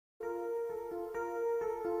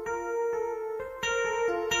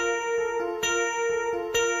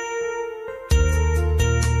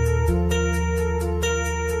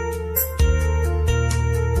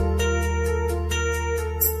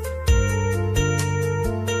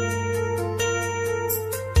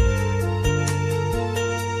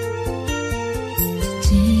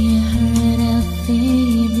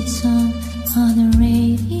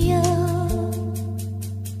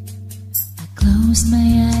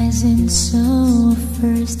so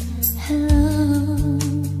first hello,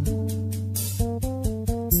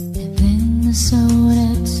 and then I saw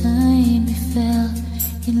that time we fell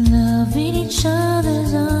in love in each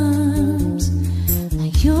other's arms.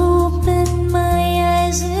 Like you opened my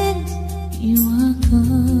eyes and you were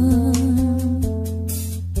gone.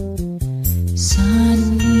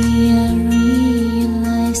 Suddenly I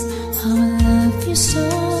realized how I love you so,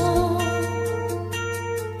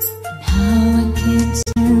 and how I can't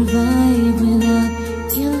survive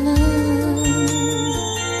without your love.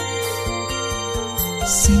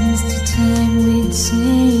 Since the time we'd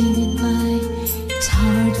say goodbye, it's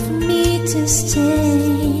hard for me to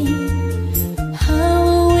stay. How I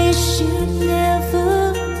wish you'd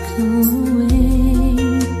never go away.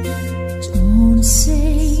 Don't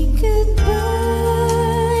say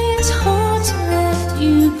goodbye, it's hard to let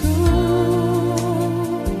you go.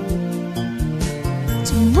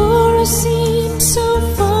 Tomorrow seems so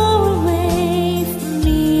far away for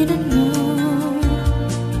me to know.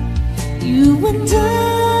 You and I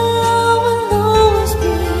will always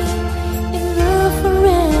be in love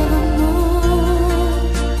forevermore.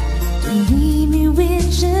 Don't leave me with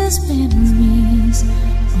just memories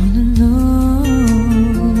all alone.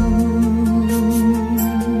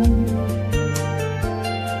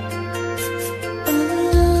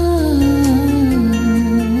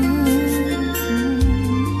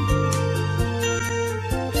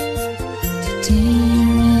 Today I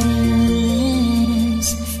read your letters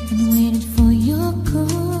and waited for your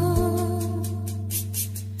call.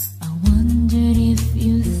 I wondered if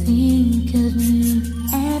you think of me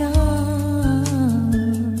at all.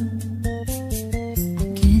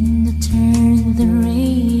 Again I turned the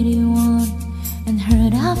radio on and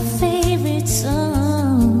heard our favorite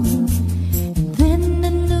song, and then I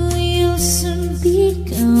knew you'll soon be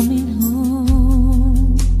coming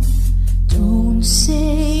home. Don't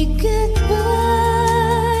say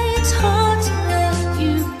goodbye, it's hard to let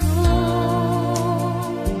you go.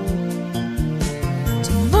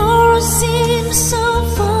 Tomorrow seems so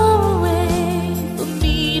far away for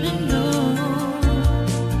me to know.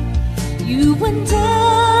 You and I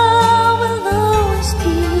will always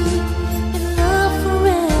be in love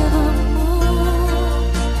forevermore.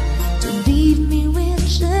 Don't leave me with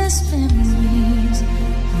just memories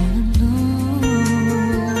all alone.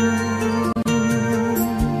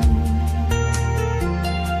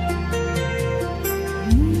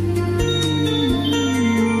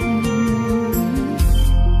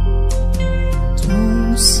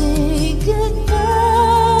 Don't say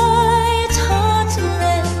goodbye, it's hard to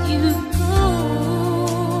let you go.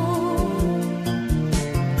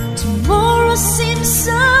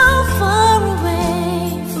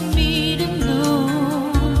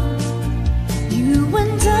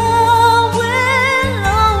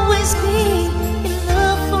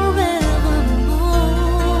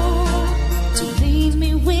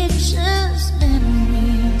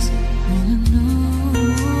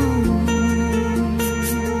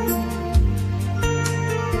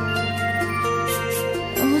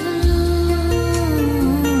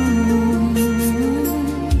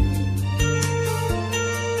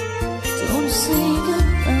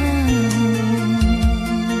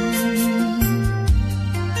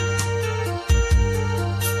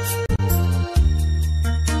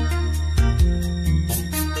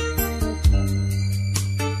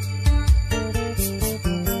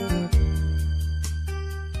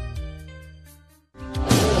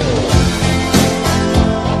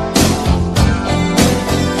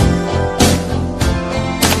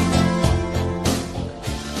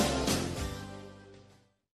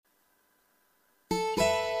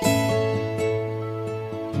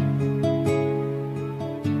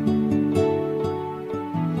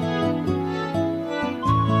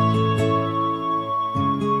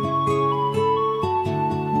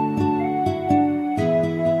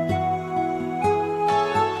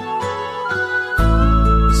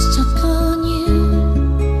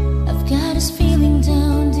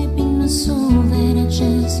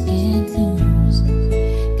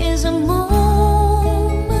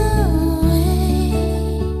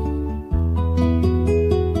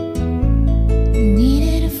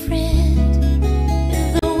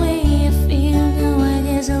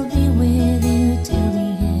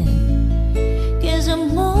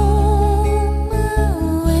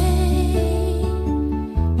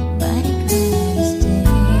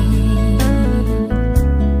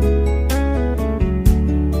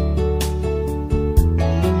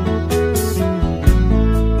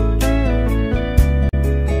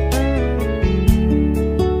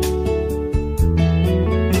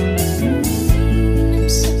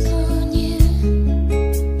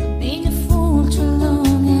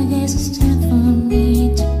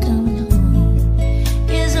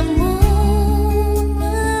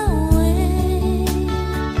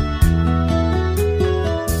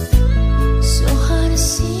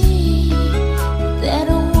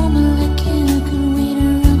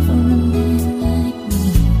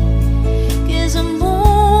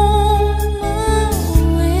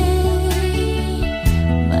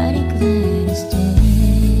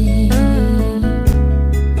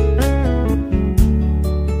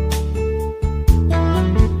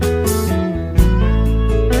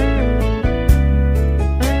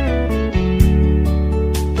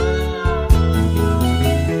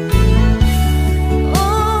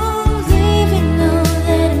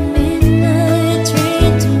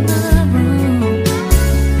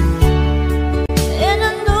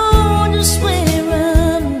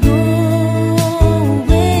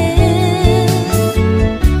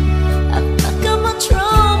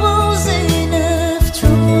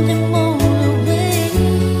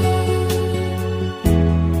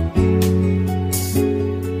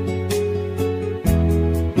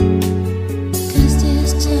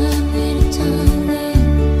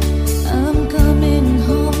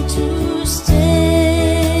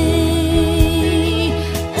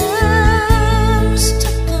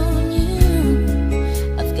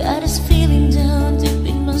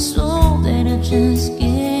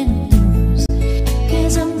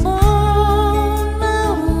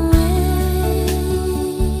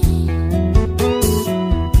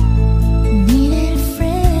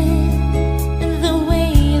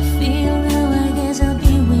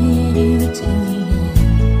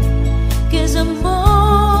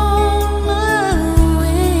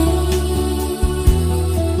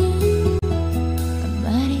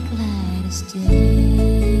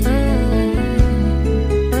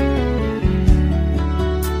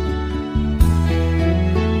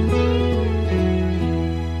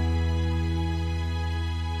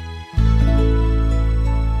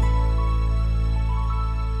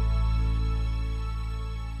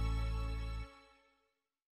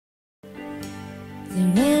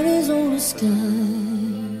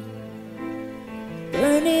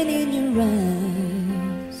 burning in your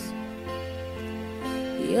eyes.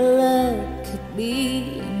 You look at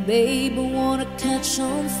me and babe, I wanna catch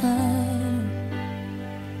on fire.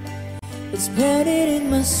 It's burning in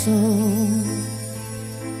my soul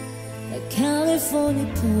like California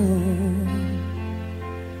cold.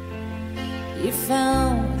 You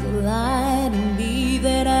found the light in me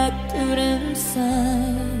that I couldn't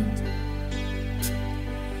find.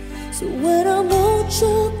 So when I'm all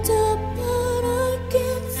choked up but I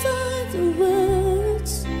can't find the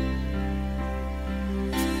words,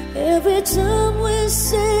 every time we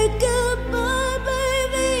say goodbye,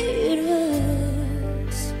 baby, it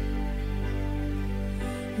hurts.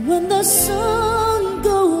 When the sun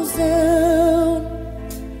goes down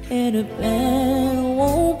and a band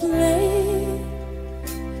won't play,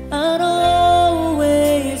 I'd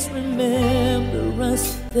always remember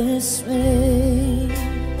us this way.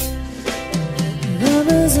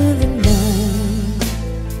 Lovers in the night,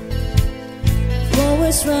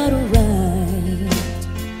 always right or right.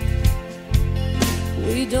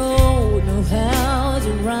 We don't know how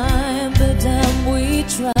to rhyme, but damn we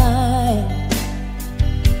try.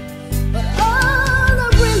 But all I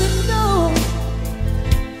really know,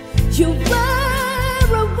 you're where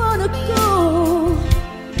I wanna go.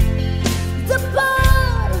 The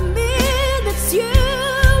part of me that's you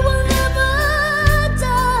will never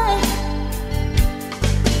die.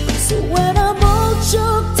 So when I'm all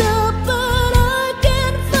choked up but I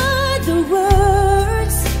can't find the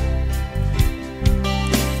words,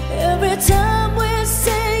 every time we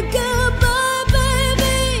say goodbye,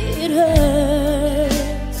 baby, it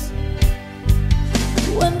hurts.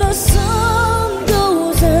 When the sun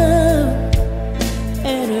goes out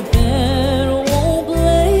and a band won't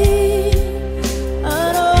play,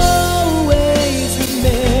 I'd always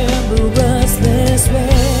remember us this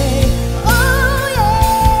way. Oh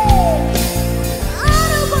yeah, I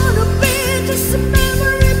don't wanna be just a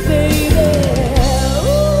memory, baby.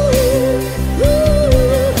 Ooh, ooh,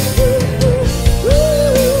 ooh,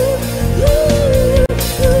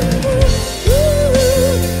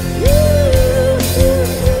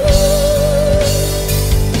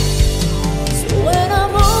 So when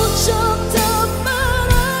I'm all choked up but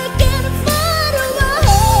I can't find a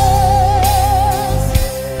words,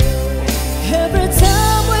 every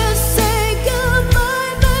time we say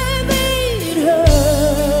goodbye, baby, it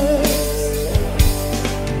hurts.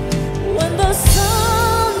 When the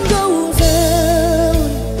sun goes out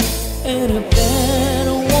and a band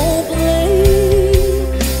won't play,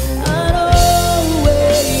 I'd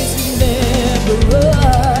always remember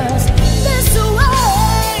us this way.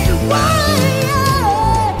 Why?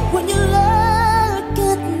 When you look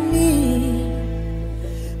at me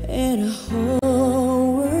and a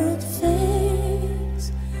whole world fades,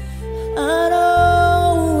 I'd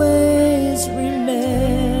always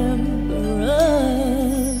remember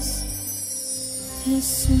us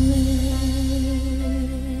this way.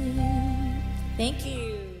 Thank you.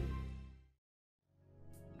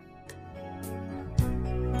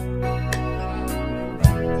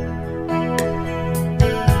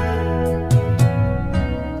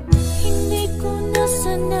 Hindi ko na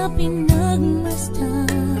sana pinagmasdan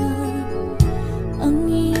ang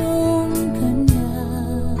iyong ganda,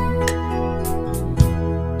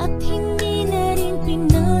 at hindi na rin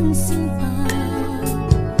pinansin pa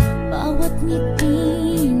bawat ngiti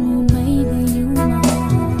mo may gayuma.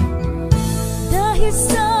 Dahil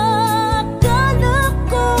sa akala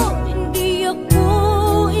ko hindi ako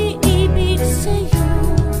iibig sa'yo,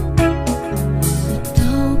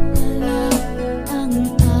 ikaw pala ang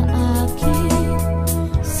aakit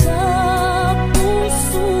sa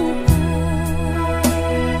puso ko.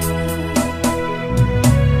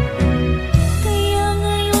 Kaya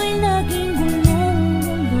ngayon'y laging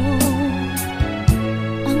gulong-gulo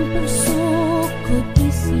ang puso ko.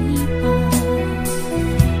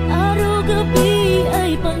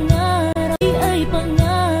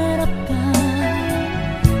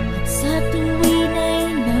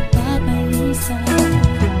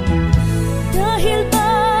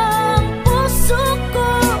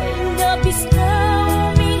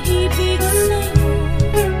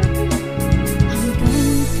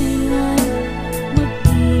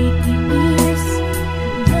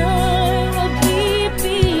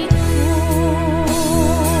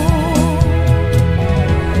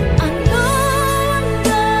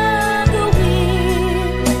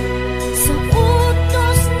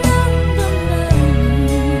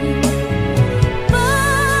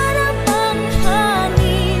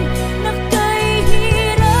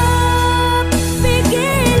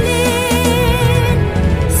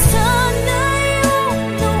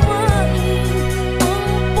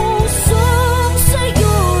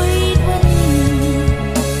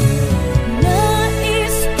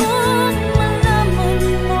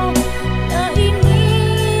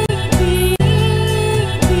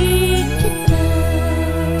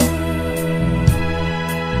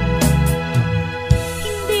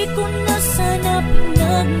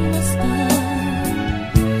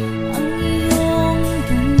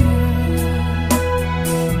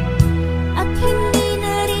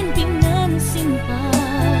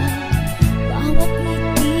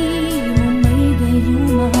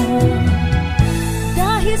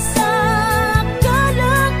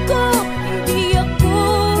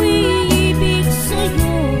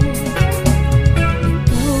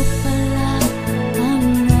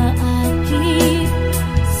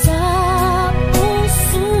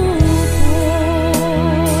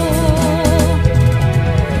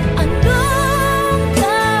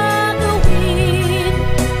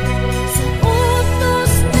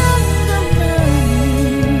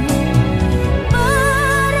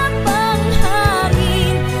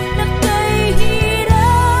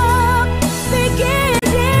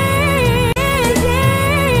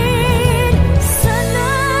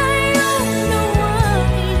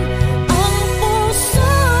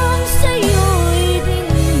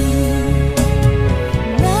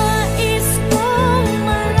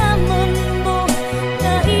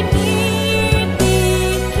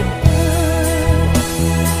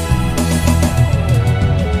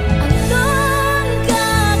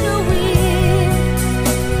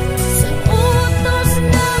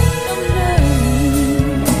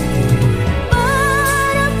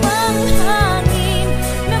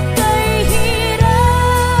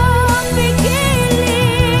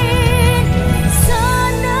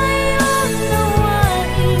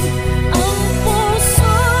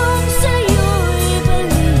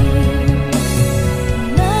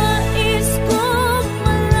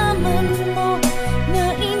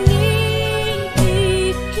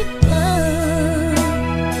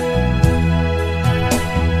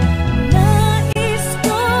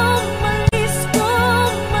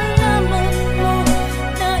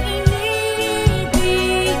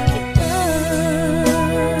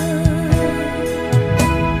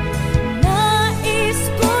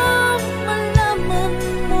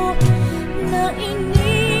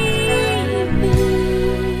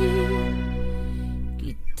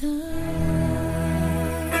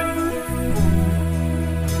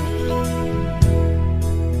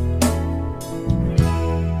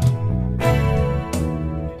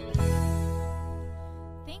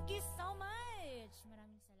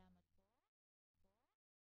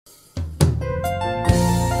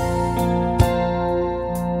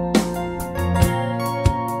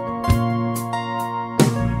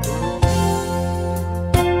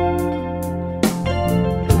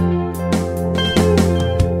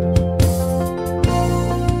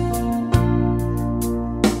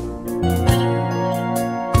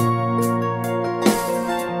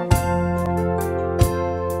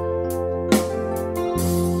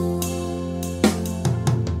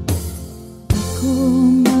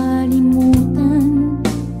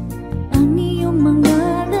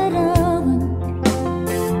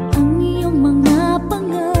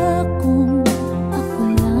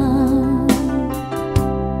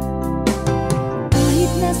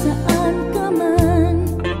 saan ka man,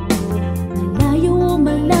 malayo o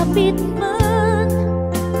malapit man,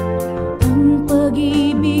 ang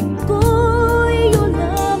pag-ibig ko'y iyong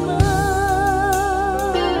lamang.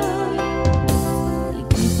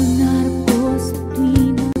 Ika'y pangarap ko sa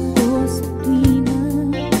tuwina,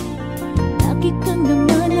 lagi kang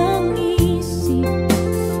naman ang isip.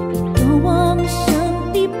 Ikaw ang siyang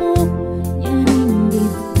tipo niya ring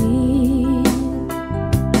dibdib.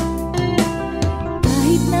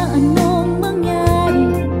 Kahit na anong mangyari,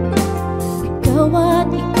 ikaw at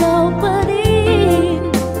ikaw pa rin.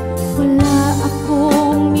 Wala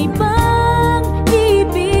akong ibang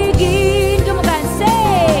ibigin. Kumakain,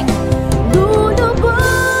 sing!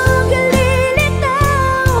 Lulubog,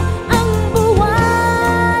 lilitaw ang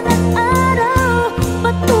buwan at araw,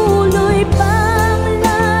 patuloy pang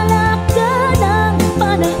lalakad ang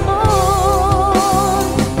panahon.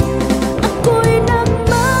 Ako'y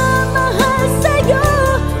nagmamahal sa'yo,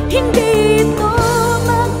 hindi ito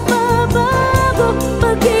magbabago.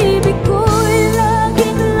 Pag-ibig ko'y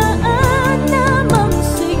laging laan lamang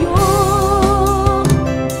sa'yo.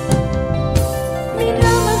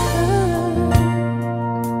 Minamahal,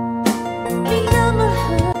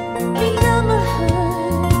 minamahal, minamahal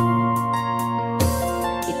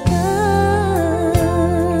kita.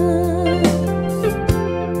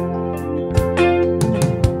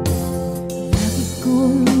 Lagi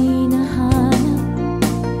kong hinahanap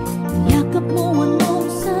ang yakap mo, anong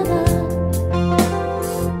sarap,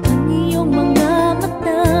 ang iyong mga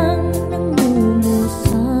matang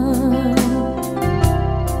nangungusap.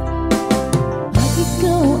 Pag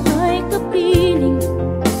ikaw ay kapiling,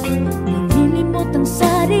 nalilimot ang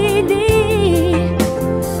sarili.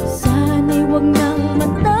 Sana'y huwag nang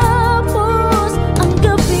matapos ang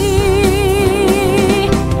gabi.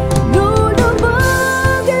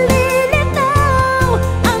 Lulubog, lilitaw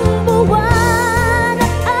ang buwan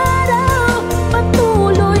at araw,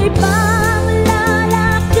 patuloy pang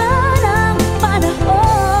lalakad ang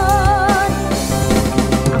panahon.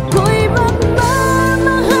 Ako'y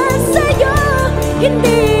magmamahal sa'yo,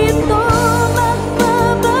 hindi ito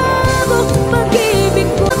magbabago. Pag-ibig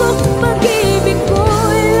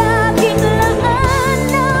ko'y laging laan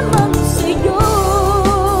lamang sa'yo.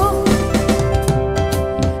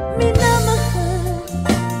 Minamahal,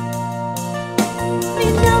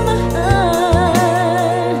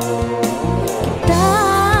 minamahal kita.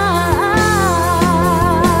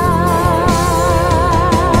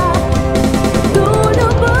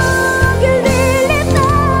 Lulubog,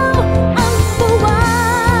 lilitaw ang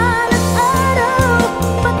buwan at araw,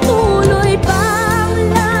 patuloy pang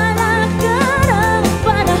lalakad ang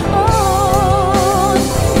panahon.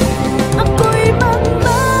 Ako'y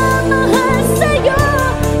magmamahal sa'yo,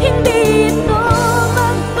 hindi ito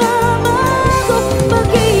magbabago.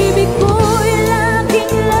 Pag-ibig ko'y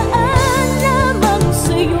laging laan lamang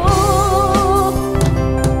sa'yo.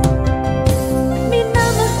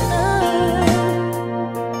 Minamahal,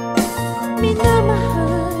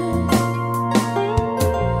 minamahal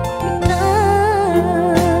kita.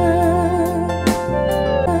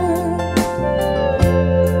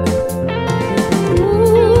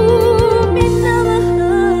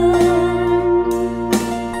 Minamahal,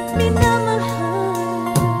 minamahal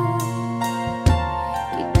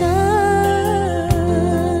kita.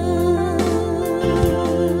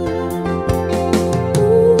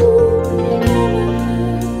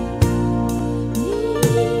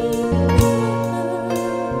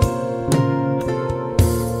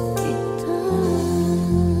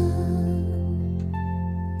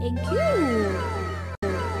 Thank you.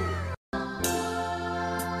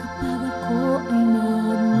 Kapag ako ay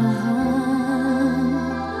nagmahal,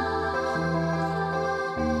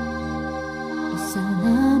 isa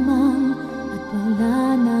lamang at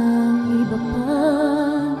wala nang iba pa.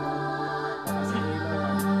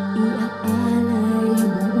 Iaalay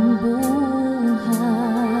buong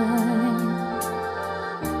buhay,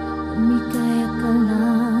 umikaya ka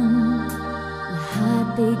lang,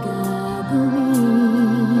 lahat ay gagawin.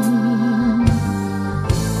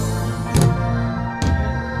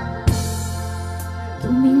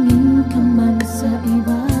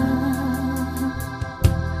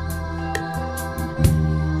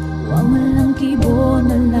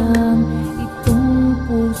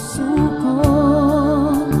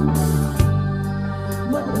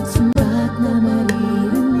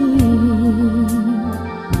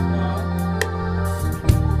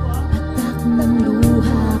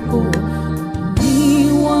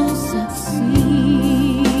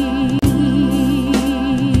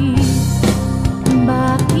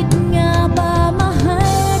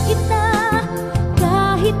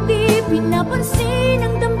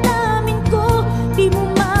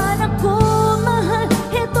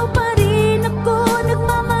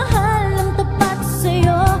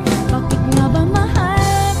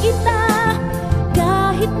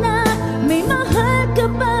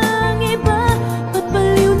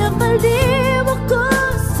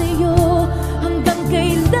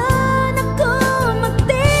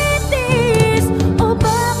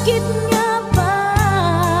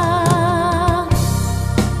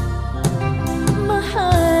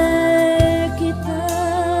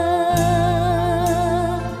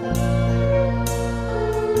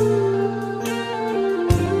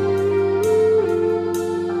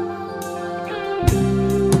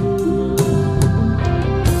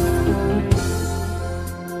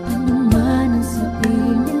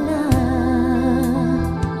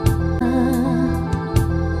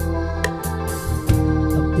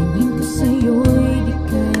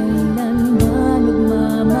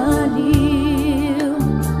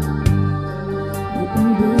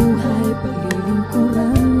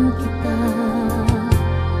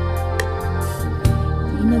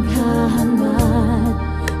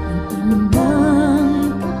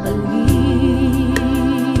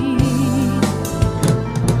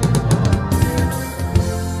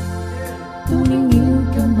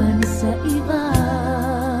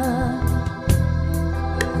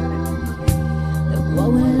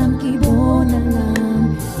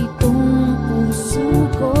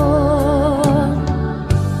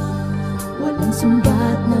 Ang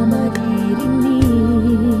sumbat na maririnig,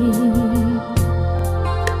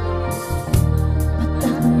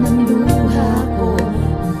 patak ng luha ko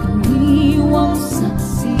ang iniwang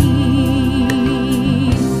saksi.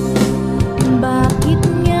 Bakit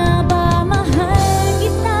nga ba mahal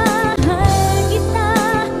kita,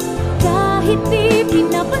 kahit di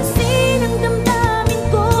pinapansin ang damdamin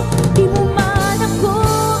ko? Di mo man ako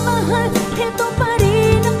mahal, heto pa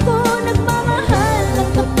rin ako nagmamahal ng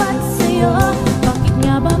tapat sa'yo. Bakit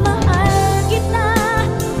nga ba mahal kita,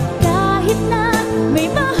 kahit na may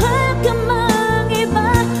mahal ka mang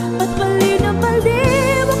iba? Ba't baliw na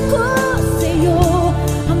baliw ako sa'yo?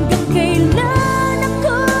 Hanggang kailan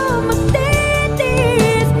ako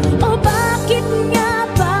magtitiis? O bakit nga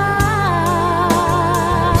ba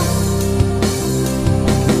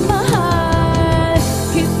mahal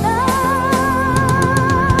kita?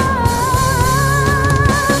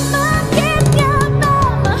 Bakit nga ba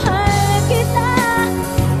mahal kita,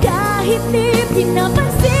 kahit di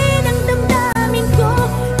pinapansin ang damdamin ko?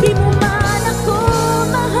 Di mo man ako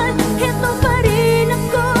mahal, heto pa rin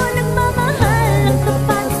ako nagmamahal ng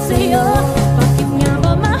tapat sa'yo. Bakit nga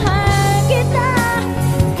ba mahal kita,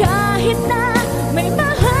 kahit na may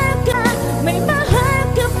mahal ka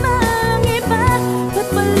mang iba? Ba't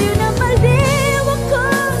baliw na baliw ako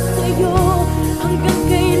sa'yo? Hanggang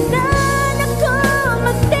kailan ako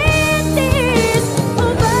magtitiis? O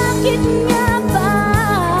bakit nga ba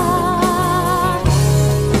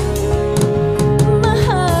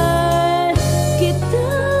mahal kita?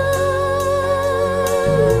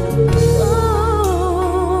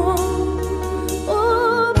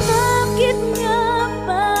 Bakit nga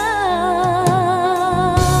ba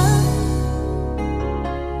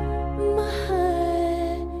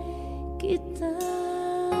mahal kita?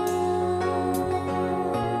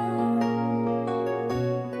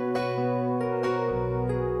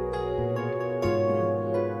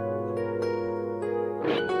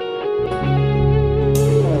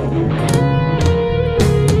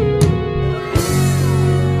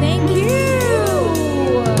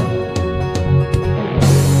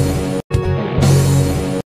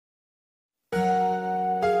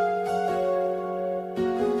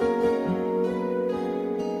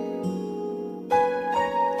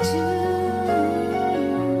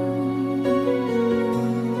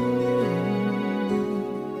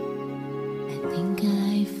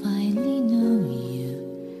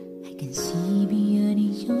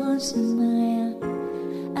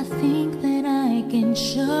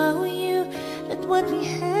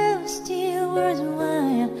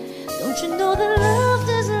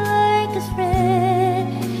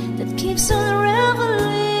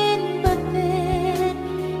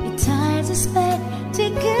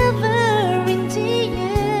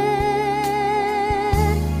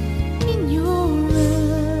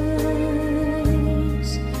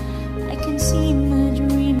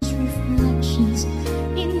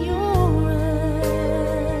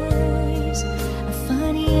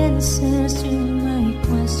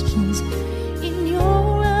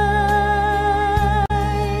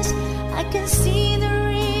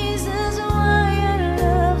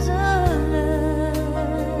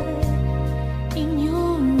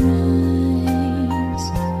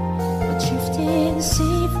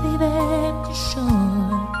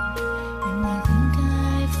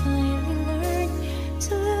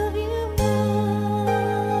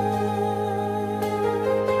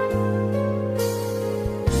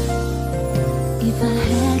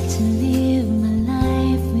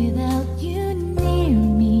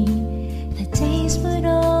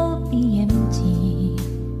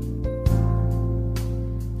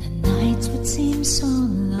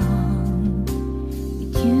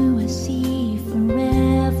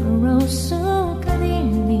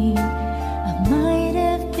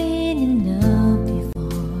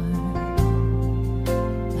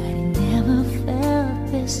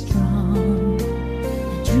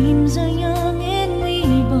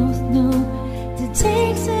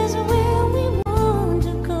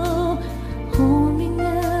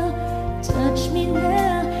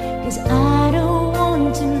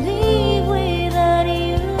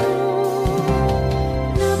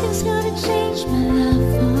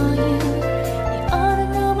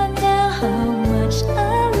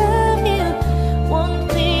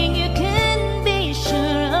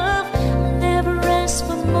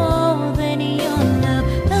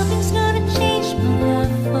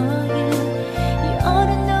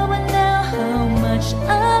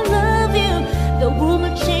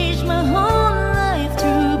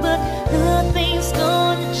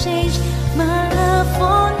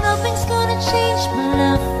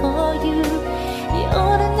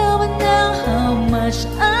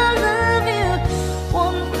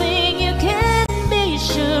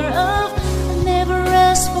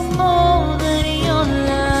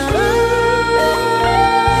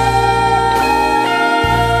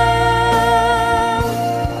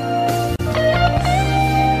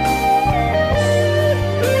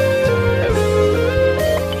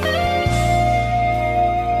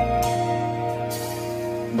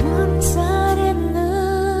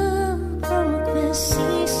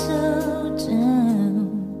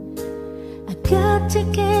 got to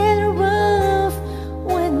get rough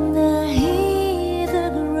when I hit the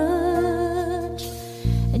garage,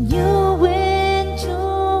 and you went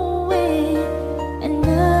your way and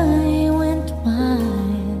I went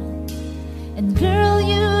mine. And girl,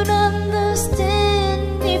 you'd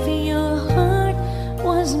understand if your heart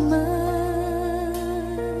was mine.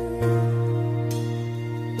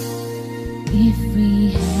 If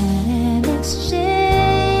we had an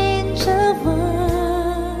exchange of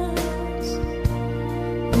words,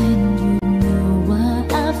 then you know why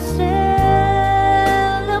I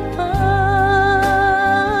fell apart.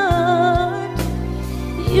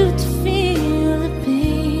 You'd feel the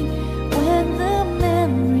pain when the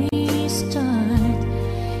memories start.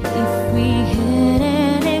 If we had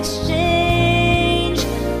an exchange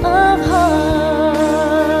of hearts,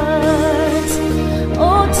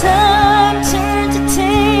 oh, time turned the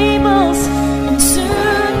tables, and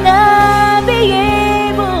soon I'll be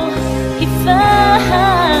able, if I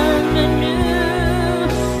had a new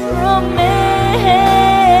romance.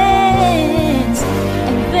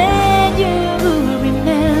 And then you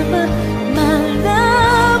remember my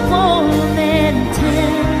love warm and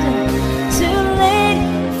tender, too late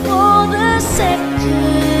for the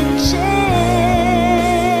second chance.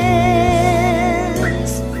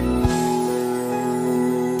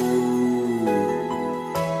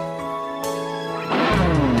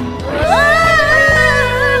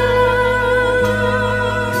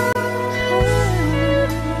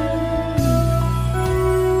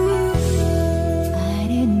 I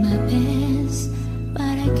did my best,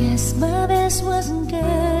 but I guess my best wasn't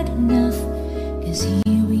good enough. 'Cause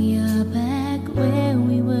here we are back where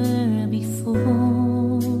we were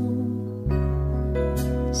before.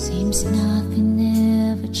 Seems nothing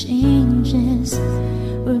ever changes.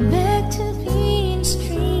 We're back to being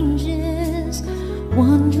strangers,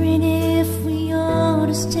 wondering if we ought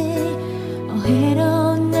to stay or head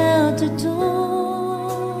on out the door.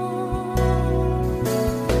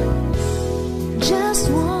 Just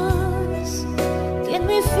once, can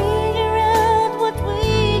we figure out what we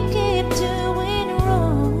keep doing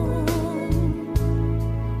wrong?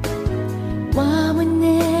 Why we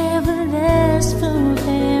never last for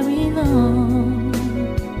very long?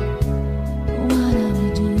 What are we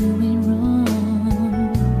doing wrong?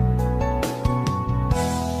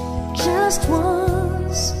 Just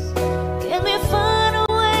once, can we find a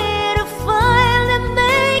way to finally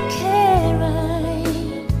make it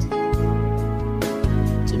right?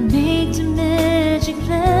 To make the magic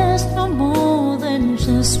last for more than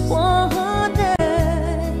just one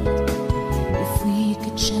night. If we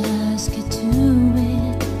could just get to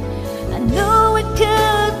it, I know we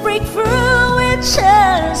could break through it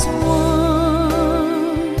just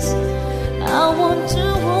once. I want to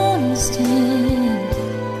understand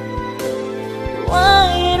why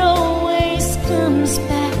it always comes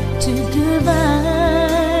back to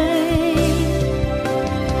goodbye.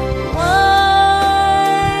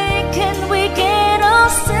 Why can't we get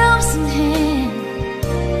ourselves in hand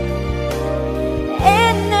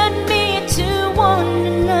and admit to one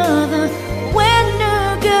another we're no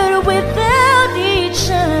good without each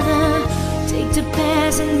other? Take the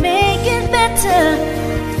past and make it better.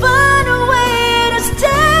 Find a way to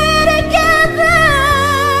stay together.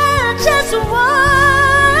 Just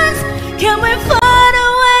once, can we find a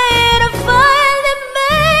way to finally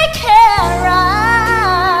make it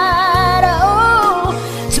right? Oh,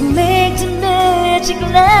 to make the magic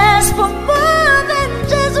last for more than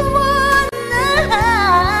just one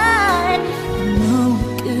night. I know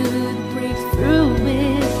we could break through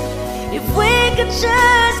it if we could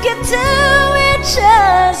just get to it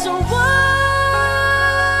just once.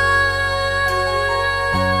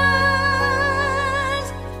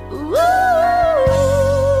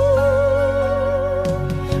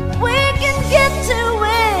 We can get to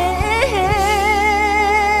it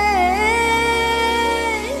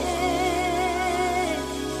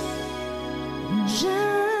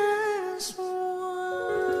just once.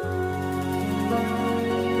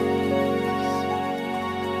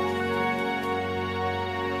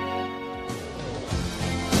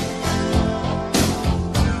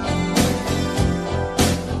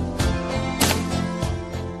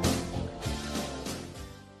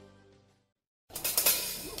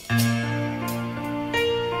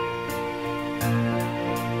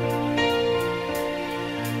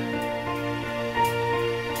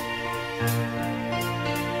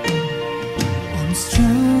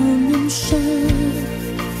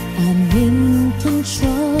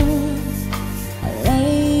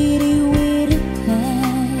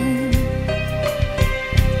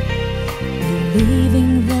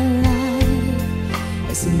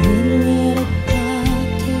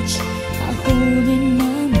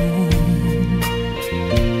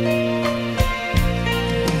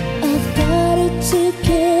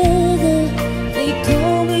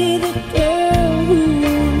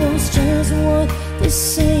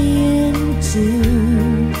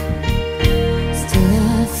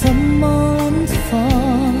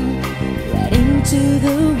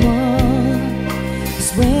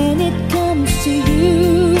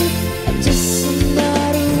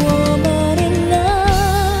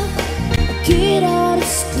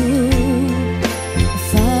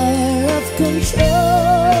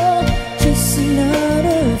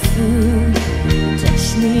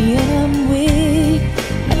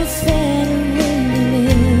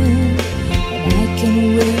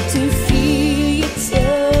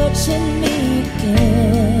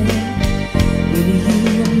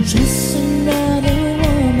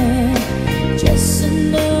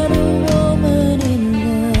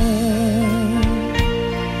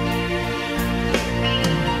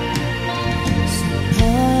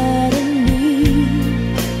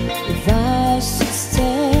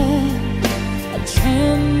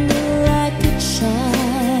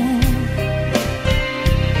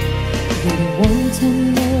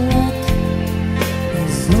 and the look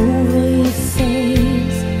is over your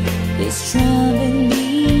face. It's driving me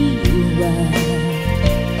wild.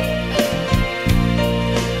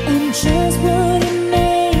 I'm just what you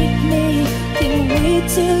make me. Can't wait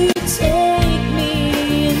till you take me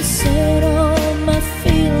and set all my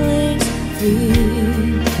feelings free.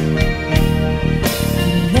 I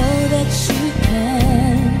know that you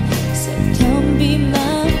can, so come be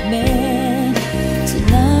my man.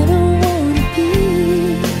 Tonight I wanna be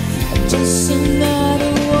just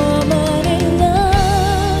another woman in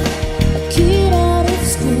love, a kid out of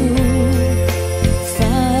school,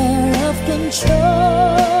 fire of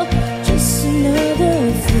control, just another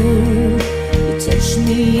fool. You touch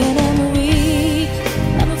me and I'm weak,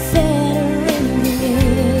 I'm a veteran,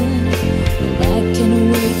 and I can't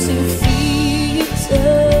wait to feel you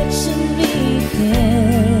touching me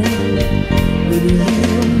again. With you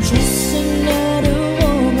I'm just another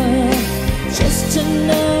woman, just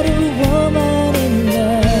another woman in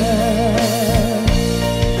love,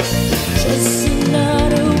 just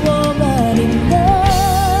another woman in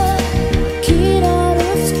love, kid out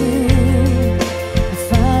of school, a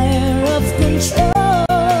fire of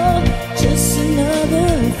control, just another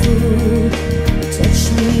fool. You touch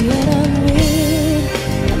me and I'm weak,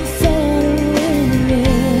 I'm veteran,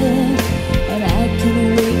 and I can't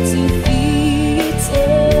wait to feel you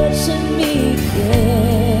touching me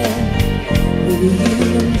again. With you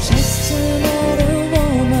I'm just another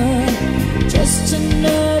woman, just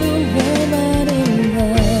another woman in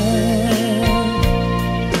love.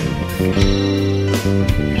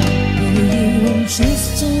 With you I'm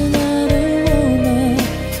just another woman,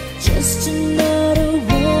 just another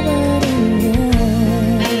woman in love.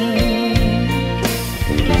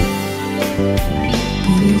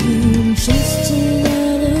 With you I'm just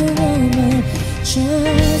another woman,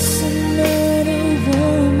 just another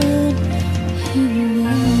woman in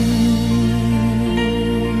love.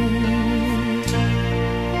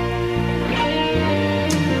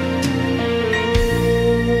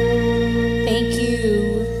 Thank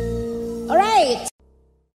you. All right.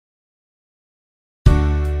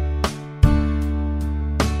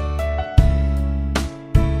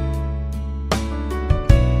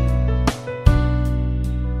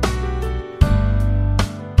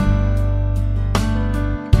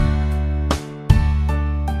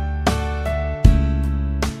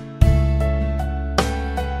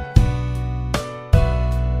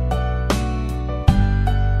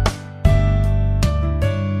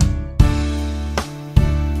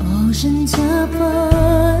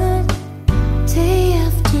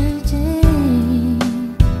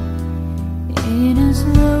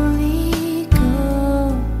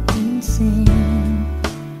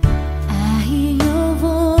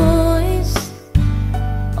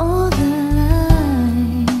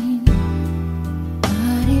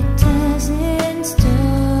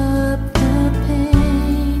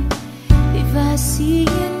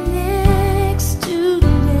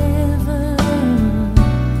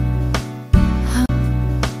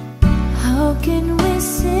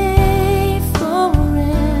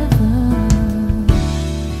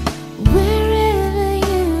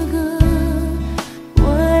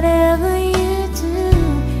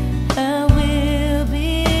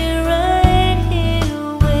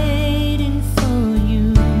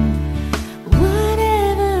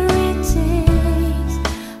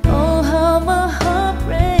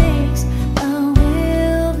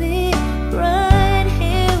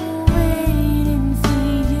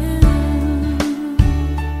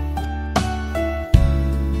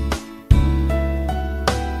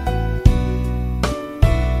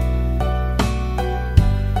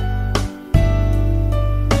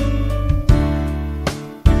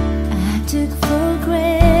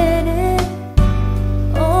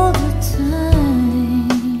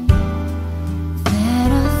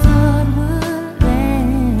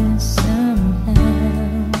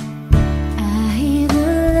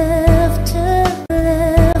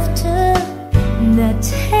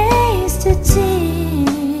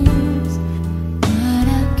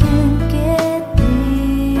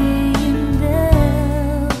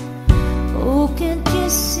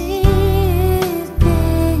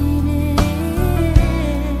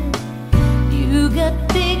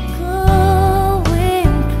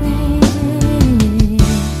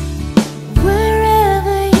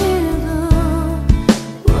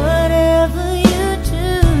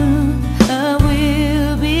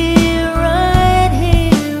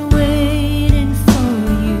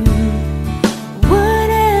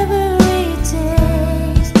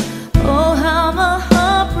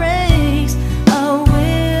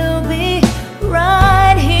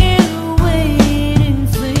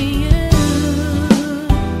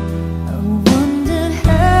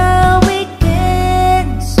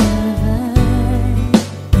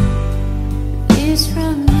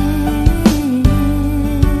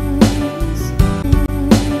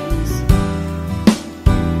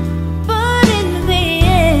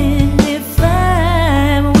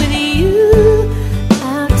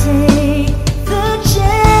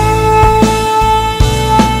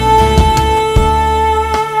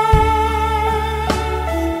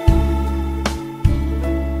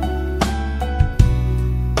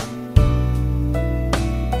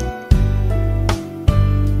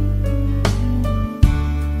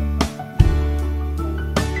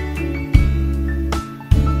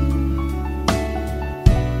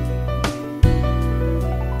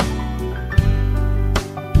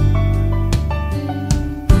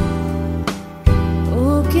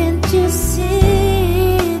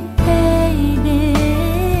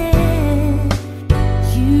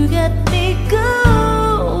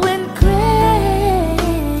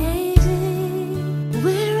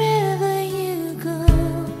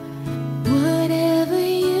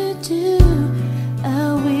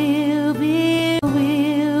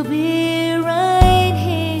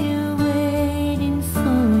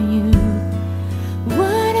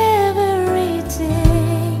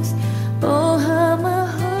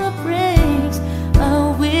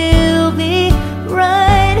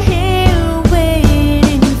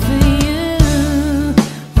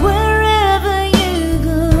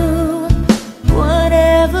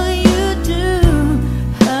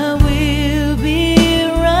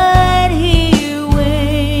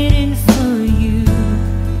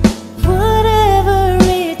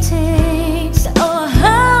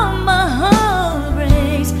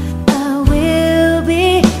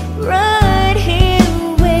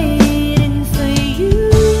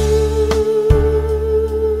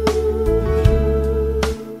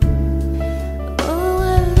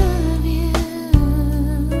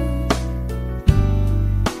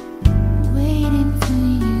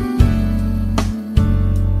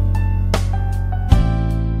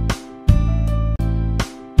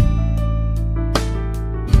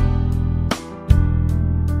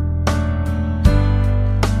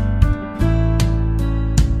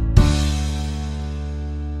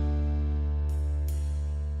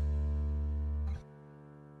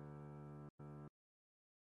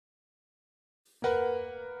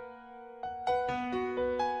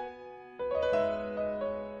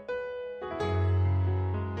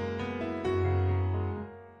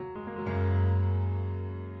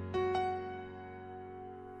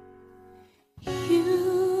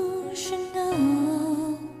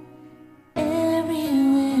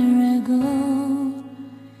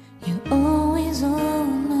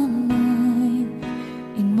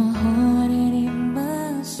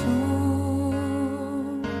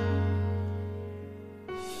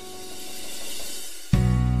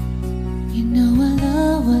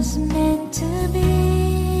 was meant to be.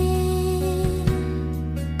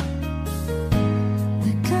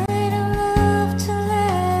 The kind of love to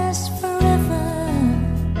last forever.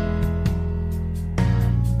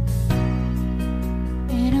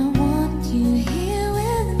 And I want you here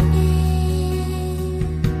with me.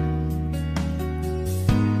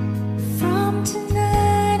 From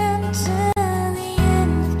tonight until the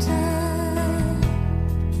end of time.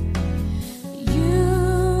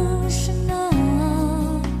 You should know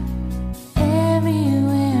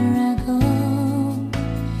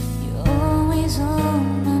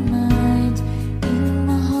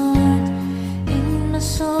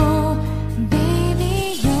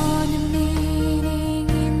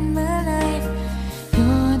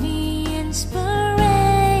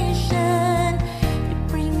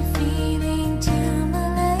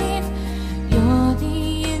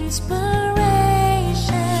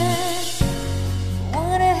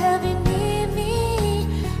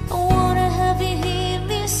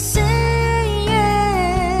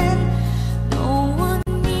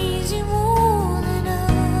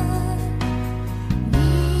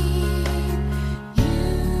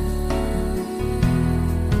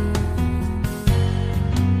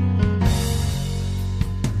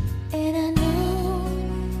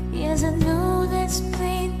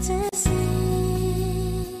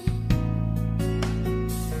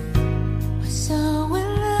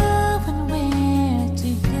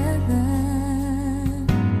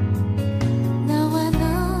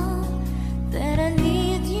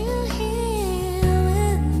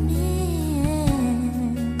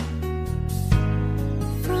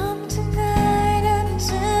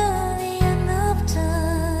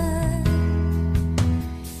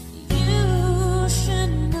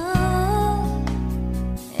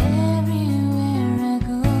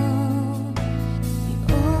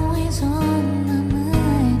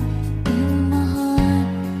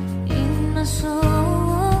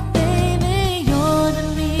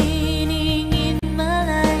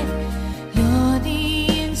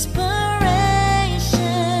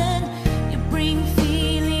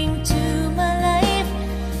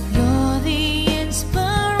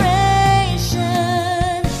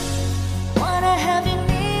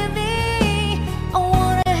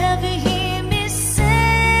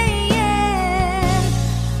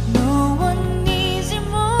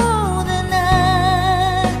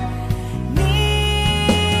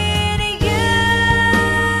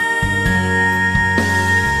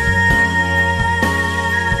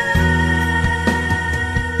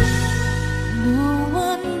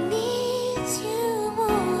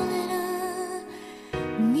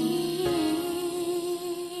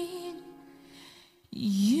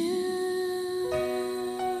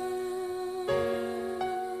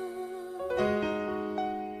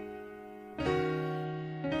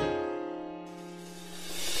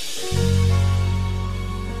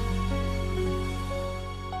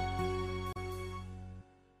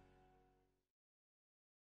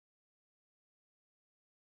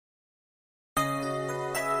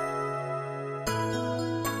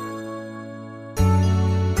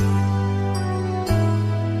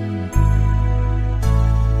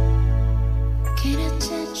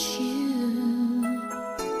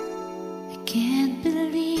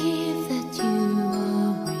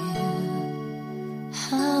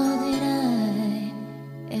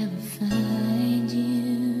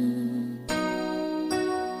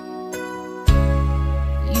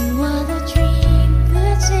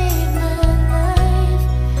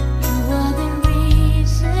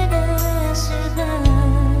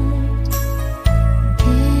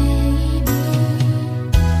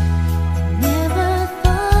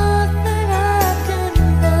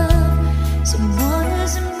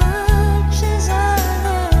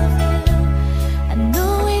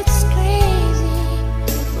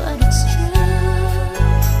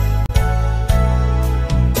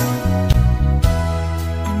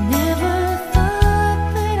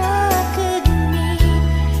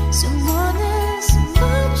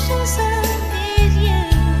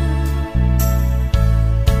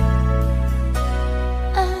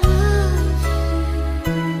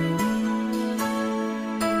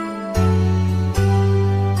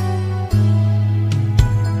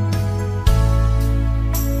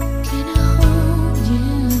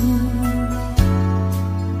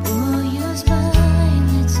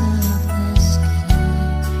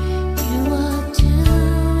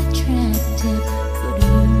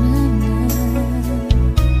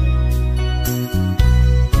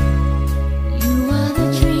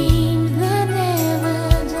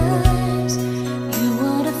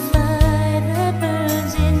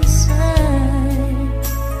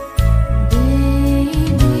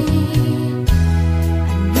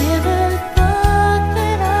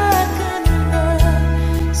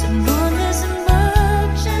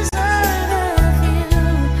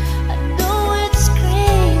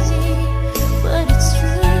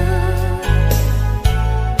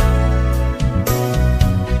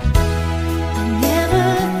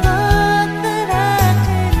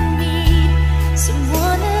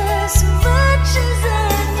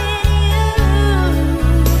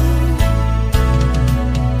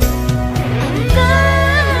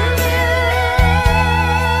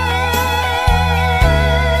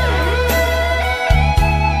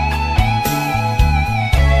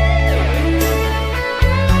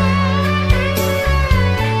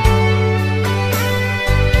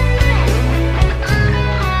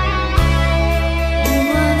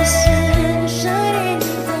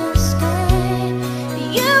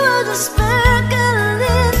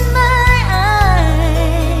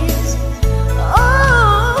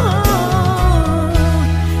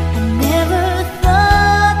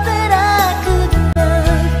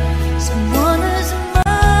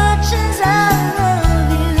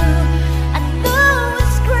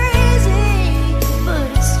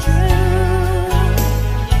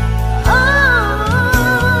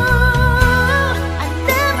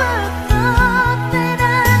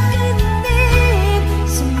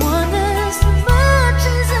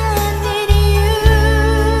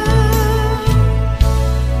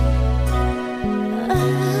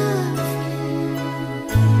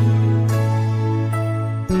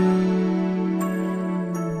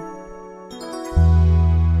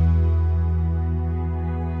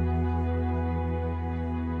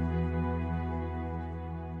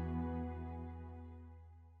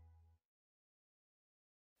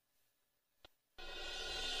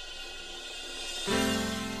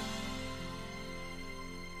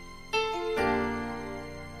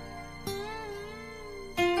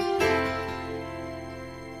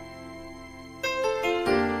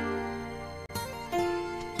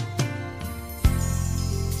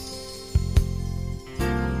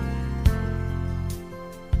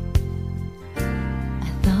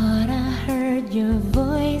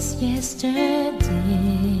was yesterday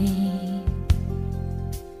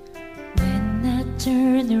when I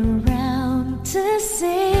turned around to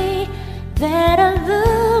say that I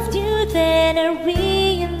loved you. Then I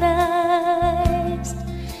realized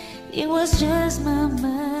it was just my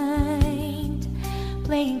mind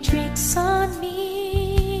playing tricks on me.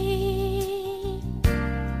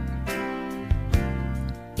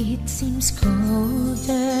 It seems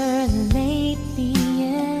colder lately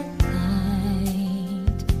at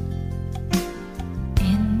night,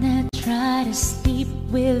 and I try to sleep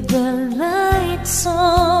with the lights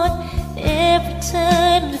on. Every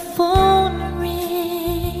time the phone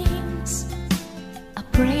rings, I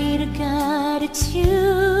pray to God it's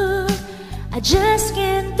you. I just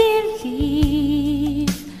can't believe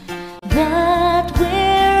that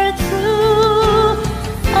we're through.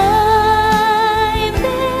 I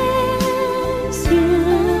miss you.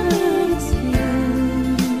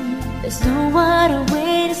 There's no other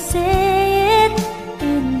way to say it,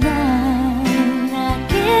 and I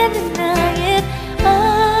can't deny it. I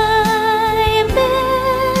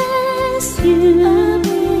miss you.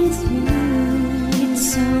 It's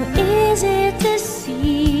so easy to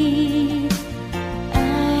see.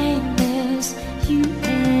 I miss you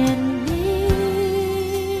and me.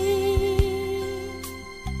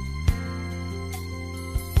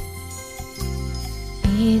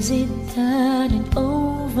 Is it done and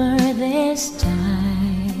over this time?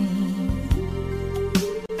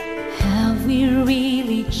 Have we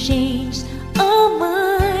really changed our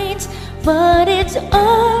minds? But it's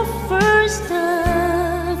our first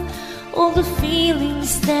love. All the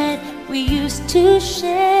feelings that we used to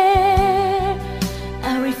share,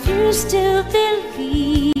 I refuse to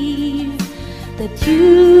believe that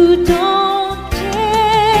you don't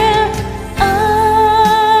care.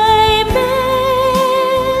 I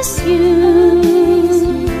miss you.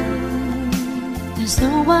 There's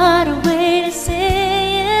no other way to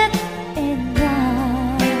say it, and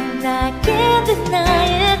I can't deny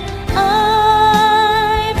it.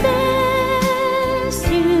 I miss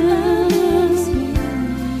you.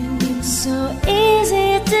 It's so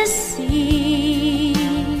easy to see.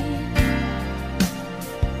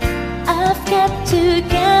 I've got to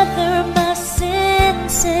gather my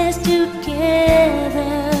senses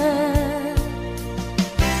together.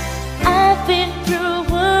 I've been through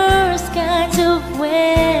worse kinds of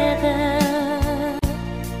weather,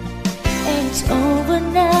 and it's over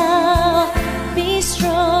now. Be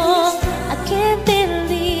strong. I can't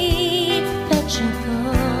believe that you're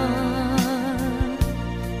gone.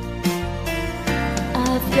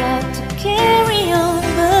 I've got to carry on,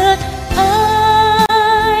 but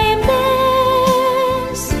I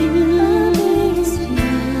miss you.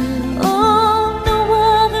 Oh, no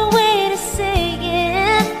other way to say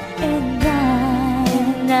it, and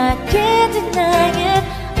I can't deny it.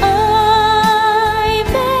 I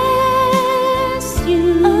miss you.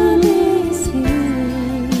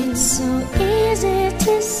 It's so easy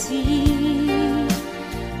to see.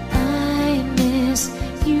 I miss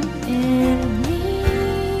you and me.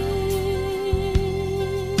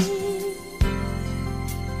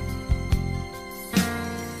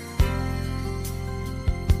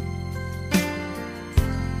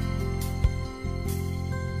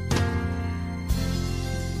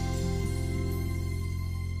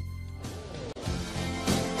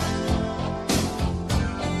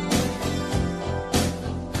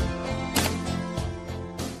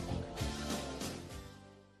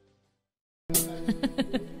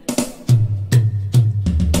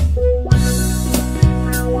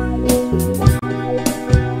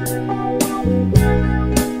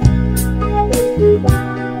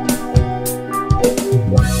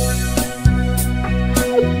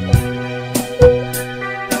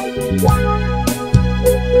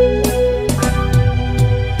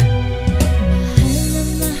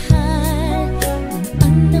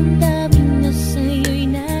 Ang damdamin na sa'yo'y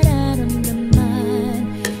nararamdaman.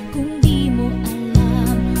 Kung di mo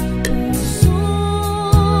alam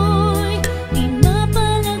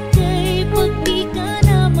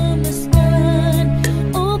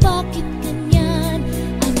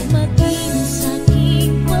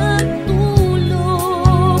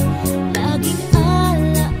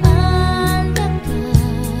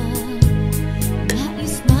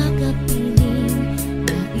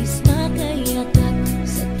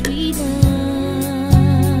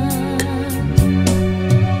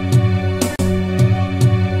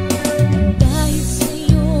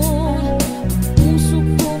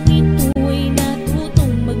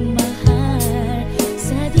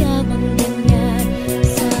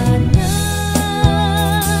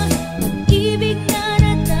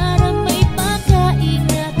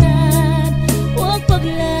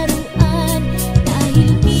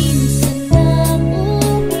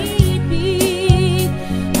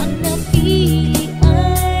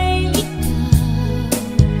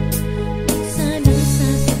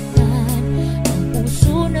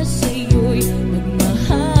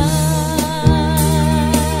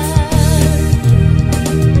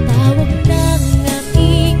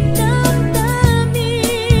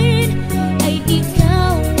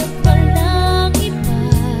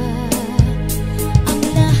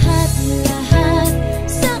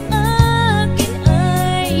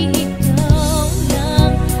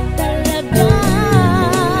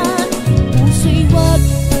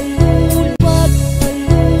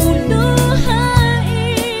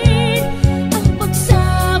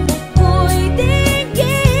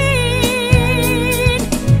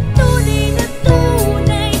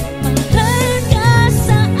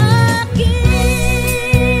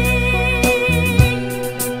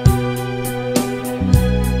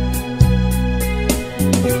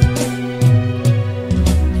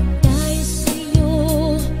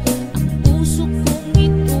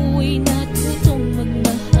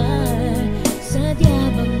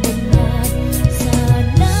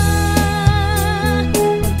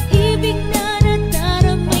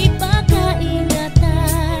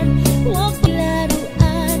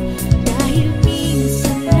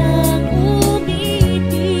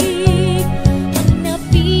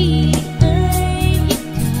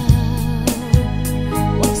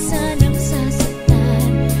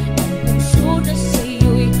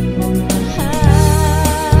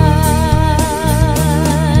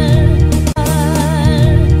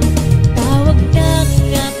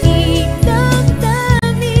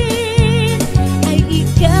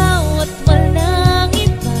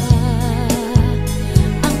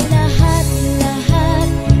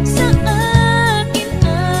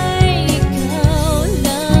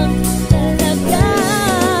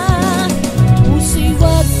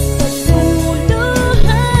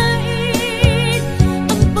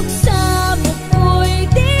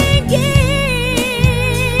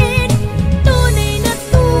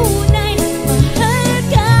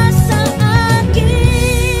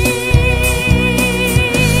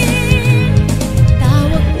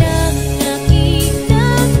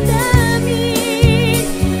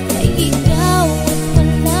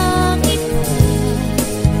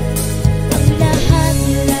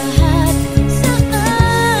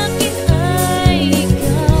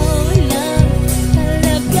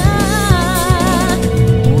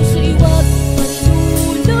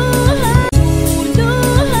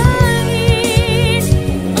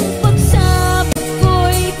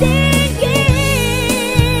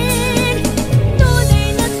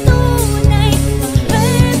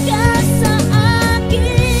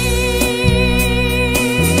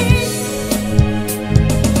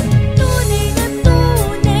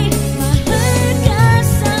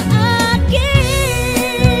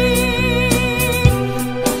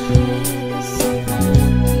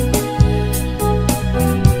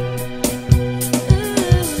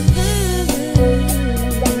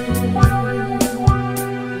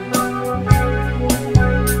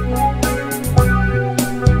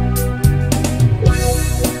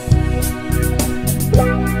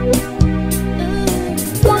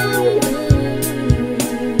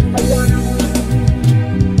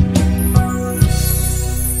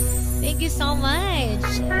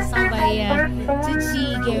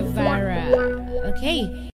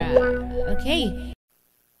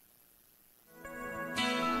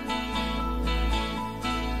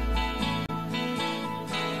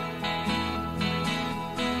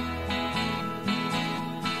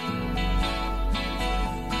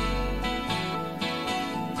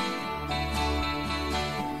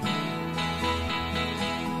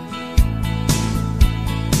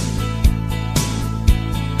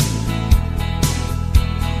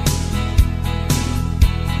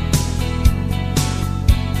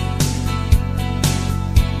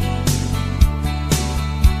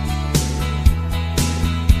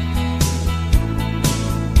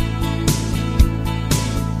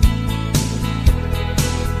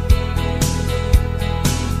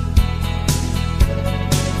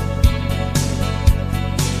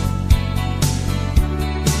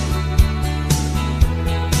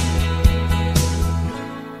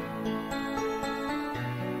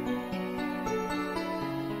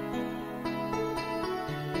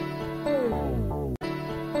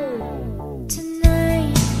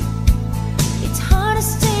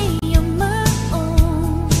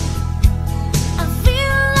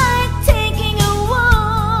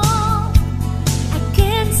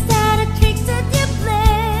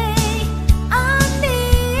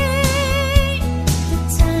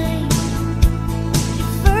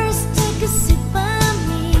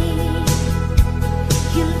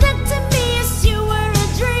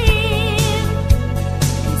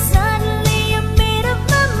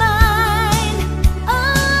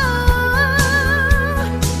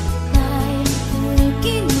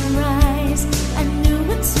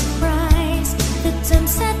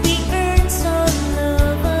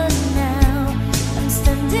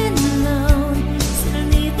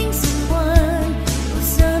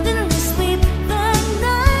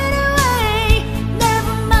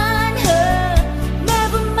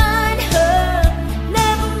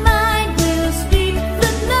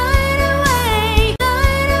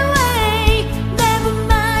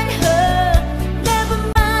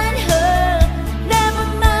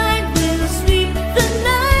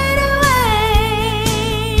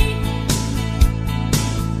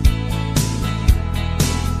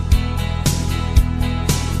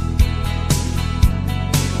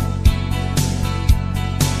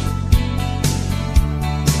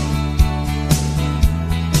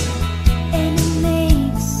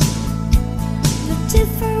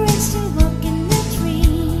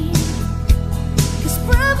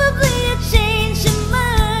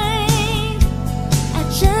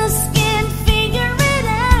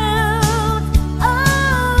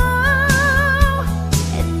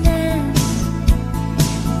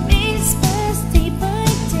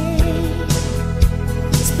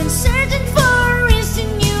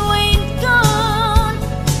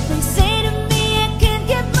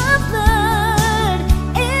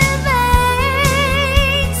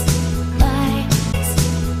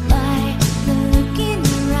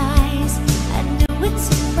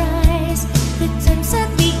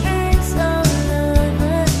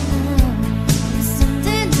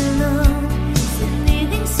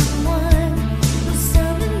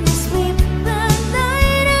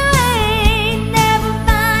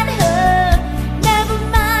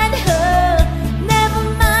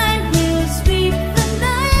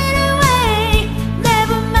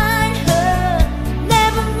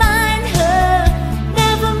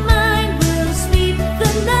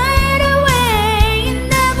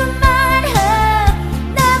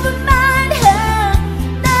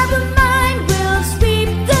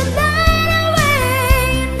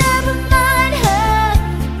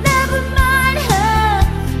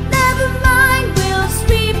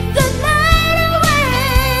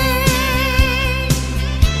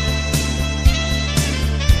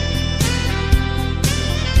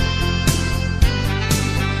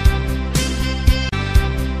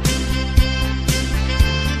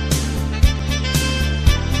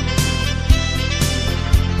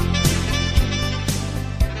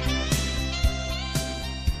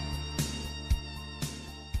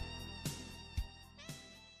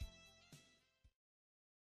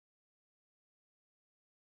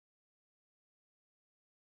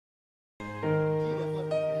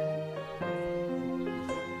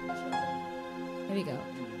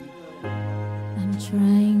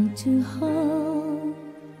trying to hold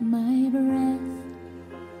my breath.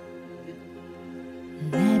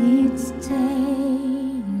 Let it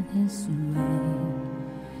stay this way.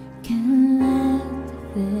 Can't let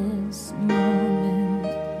this moment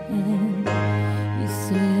end. You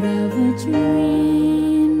said of a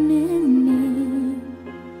dream in me,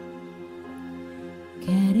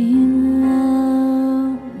 getting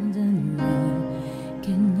loud and loud.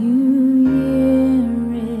 Can you hear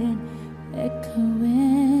it echoing?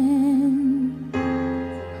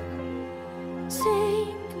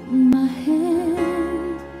 Take my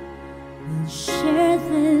hand, will share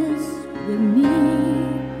this with me,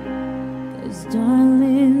 'cause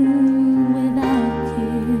darling, without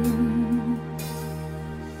you,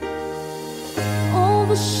 all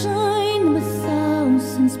the shine of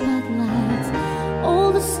 1,000 spotlights, all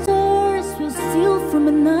the stars will steal from a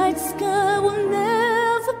night sky will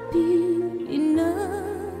never be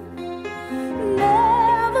enough,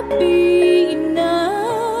 never be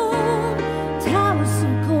enough. Towers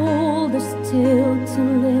of gold are still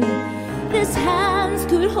too little. These hands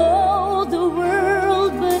could hold the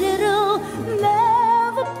world, but it'll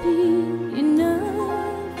never be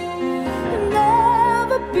enough,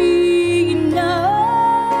 never be enough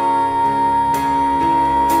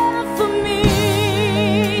for me.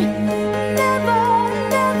 Never,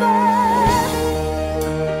 never,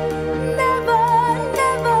 never,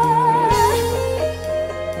 never,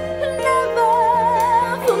 never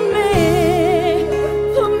for me,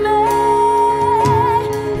 for me.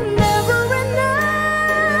 Never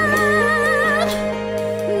enough,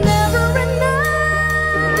 never enough,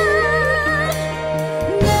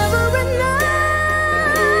 never enough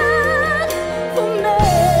for me,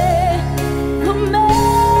 for me,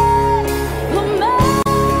 for me.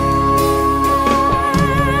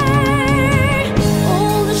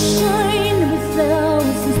 All the shine of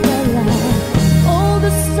 1,000 spotlights, all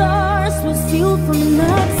the stars will steal from the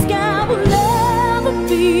night sky will never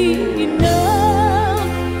be enough,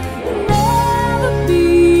 never be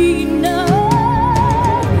enough.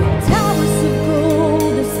 Towers of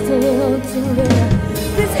gold are still too little.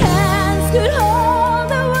 These hands could hold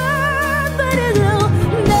the world, but it'll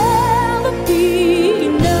never be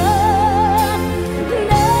enough,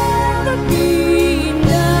 never be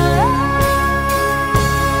enough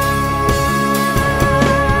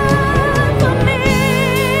for me.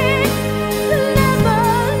 Never,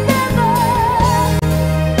 never,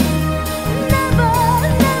 never, never,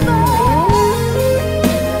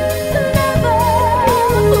 never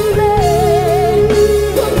for me,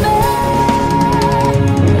 for me.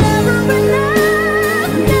 Never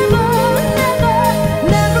enough, never, never,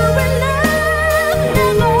 never enough,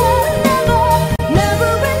 never, never,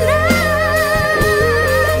 never enough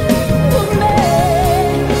for me,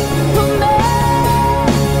 for me,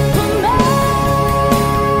 for me.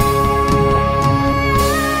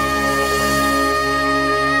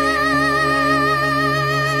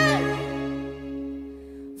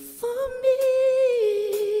 For me.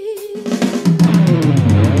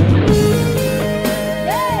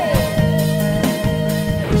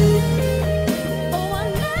 Oh, I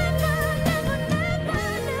never, never, never,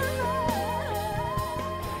 never.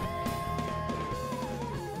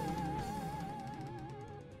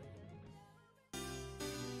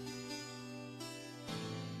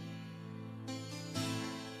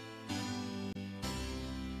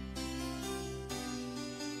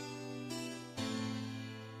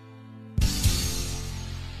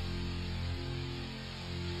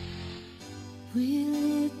 We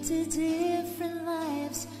lived two different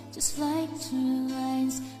lives, just like two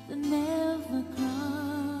lines that never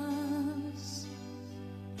cross.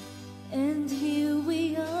 And here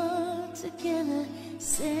we are together,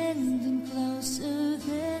 standing closer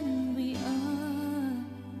than we are.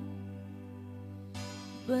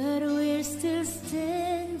 But we're still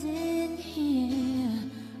standing here,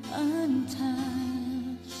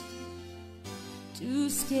 untouched, too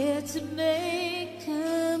scared to make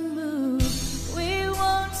a move. We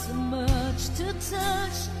want so much to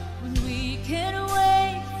touch when we can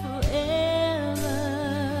wait forever.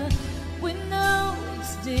 We know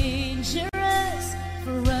it's dangerous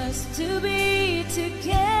for us to be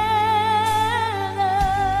together.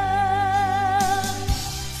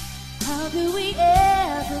 How do we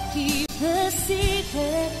ever keep the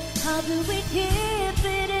secret? How do we keep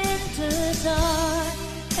it in the dark?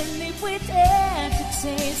 And if we dare to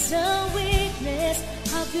taste our weakness,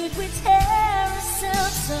 how could we tear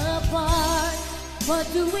ourselves apart? What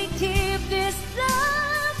do we keep this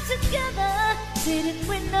love together? Didn't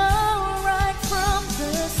we know right from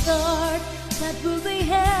the start that we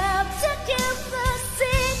have to keep the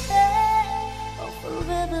secret or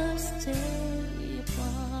forever stay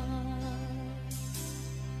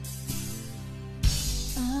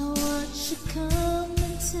you come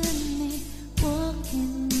into me,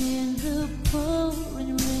 walking in the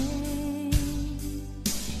pouring rain?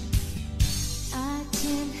 I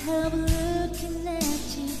can't help looking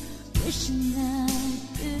at you, wishing I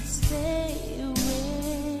could stay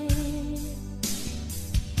away.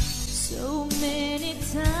 So many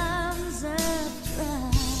times I've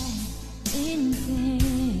tried in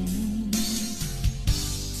vain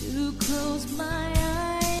to close my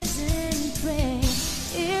eyes and pray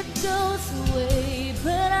it goes away,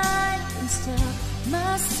 but I can stop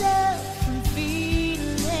myself from feeling.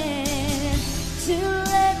 To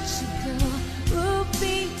let you go would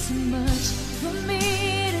be too much for me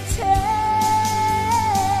to take.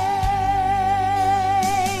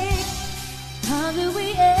 How do we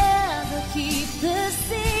ever keep the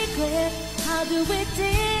secret? How do we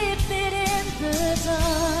dip it in the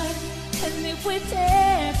dark? And if we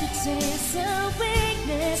dare to taste a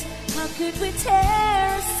weakness, how could we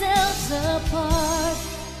tear ourselves apart?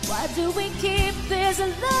 Why do we keep this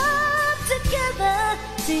love together?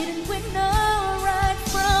 Didn't we know right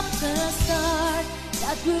from the start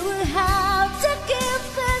that we will have to keep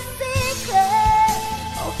the secret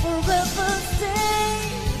or forever stay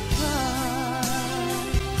apart?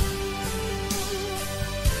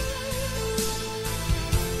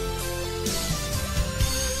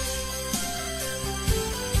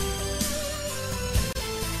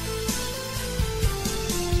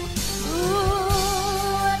 Ooh,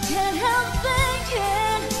 I can't help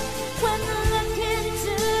thinking when I look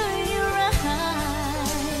into your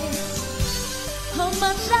eyes, how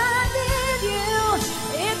much I need you.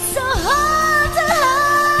 It's so hard to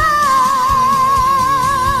hide.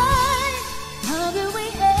 How do we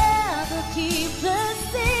ever keep the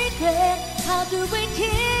secret? How do we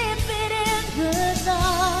keep it in the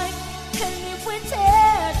dark? And if we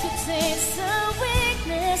dare to taste a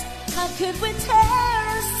weakness, how could we tear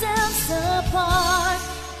ourselves apart?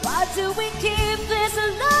 Why do we keep this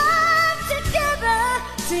love together?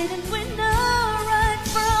 Didn't we know right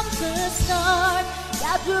from the start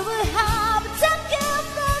that we will have to keep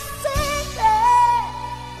the secret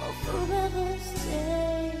or forever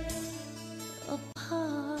stay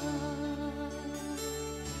apart?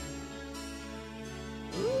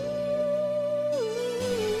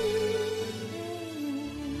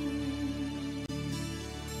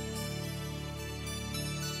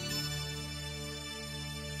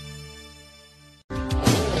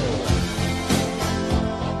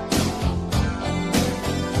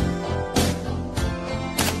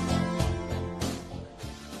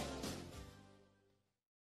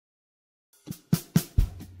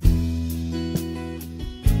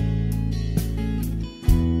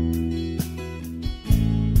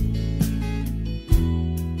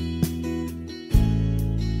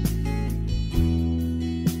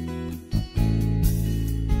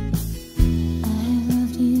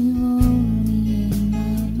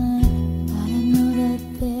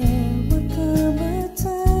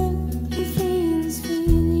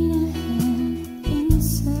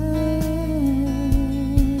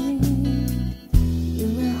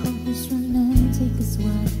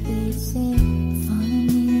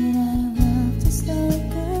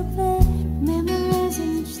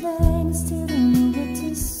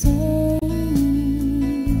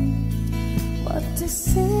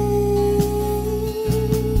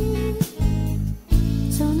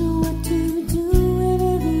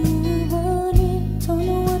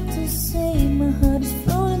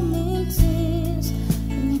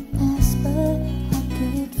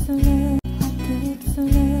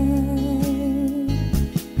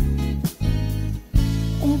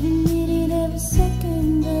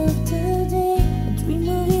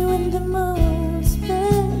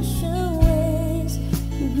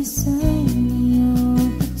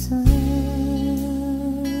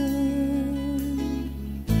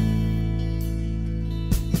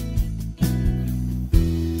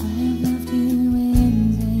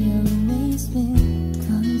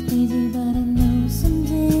 But I know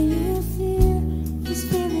someday you'll feel this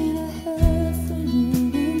feeling.